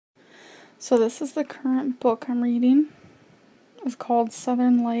So this is the current book I'm reading. It's called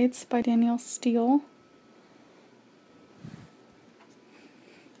Southern Lights by Danielle Steel.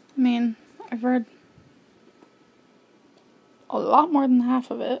 I mean, I've read a lot more than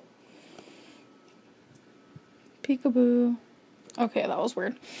half of it. Peekaboo. Okay, that was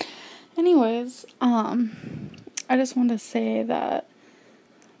weird. Anyways, I just wanted to say that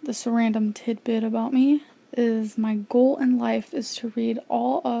this random tidbit about me is my goal in life is to read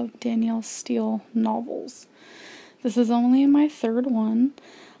all of Danielle Steel novels. This is only my third one.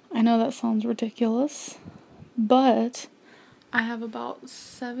 I know that sounds ridiculous, but I have about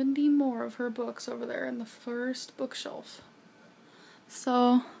 70 more of her books over there in the first bookshelf.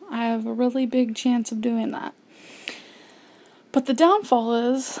 So I have a really big chance of doing that. But the downfall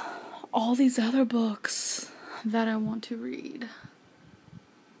is all these other books that I want to read.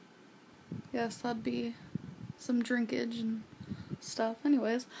 Yes, that'd be some drinkage and stuff.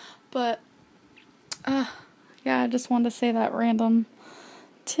 Anyways, but yeah, I just wanted to say that random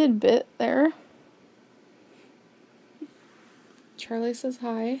tidbit there. Charlie says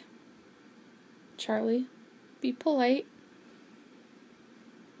hi. Charlie, be polite.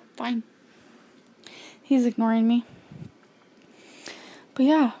 Fine. He's ignoring me. But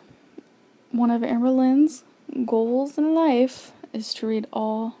yeah, one of Amberlynn's goals in life is to read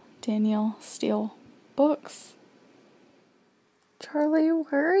all Danielle Steel books. Charlie,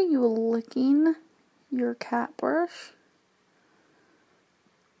 why are you licking your cat brush?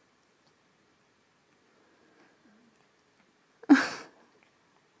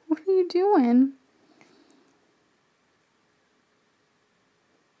 What are you doing?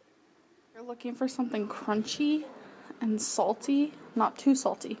 You're looking for something crunchy and salty, not too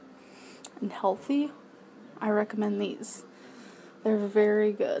salty, and healthy. I recommend these. They're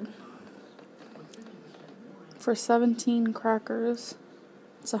very good. For 17 crackers,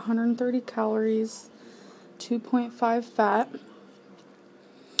 it's 130 calories, 2.5 fat,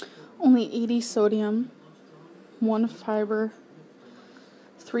 only 80 sodium, 1 fiber,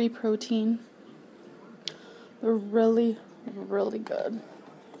 3 protein. They're really, really good.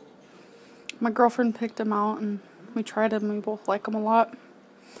 My girlfriend picked them out and we tried them and we both like them a lot.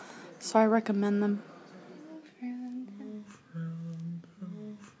 So I recommend them.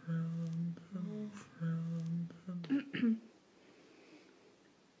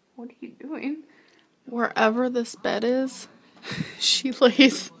 What are you doing? Wherever this bed is, she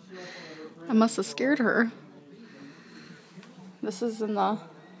lays. I must have scared her. This is in the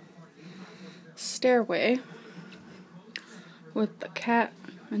stairway with the cat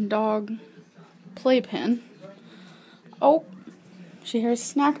and dog playpen. Oh, she hears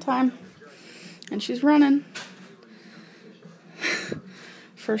snack time and she's running.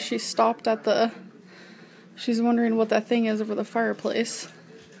 First she stopped at she's wondering what that thing is over the fireplace.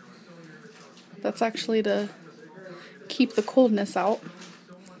 That's actually to keep the coldness out.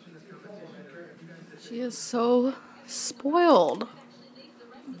 She is so spoiled.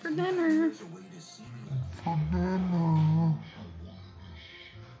 For dinner.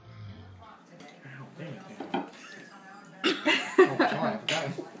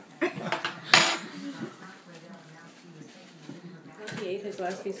 He ate his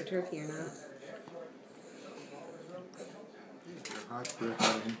last piece of turkey or not.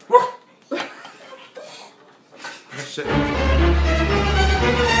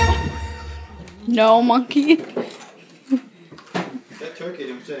 No, monkey. That turkey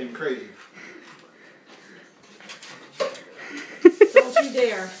didn't set him crazy. Don't you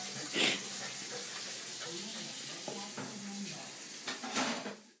dare.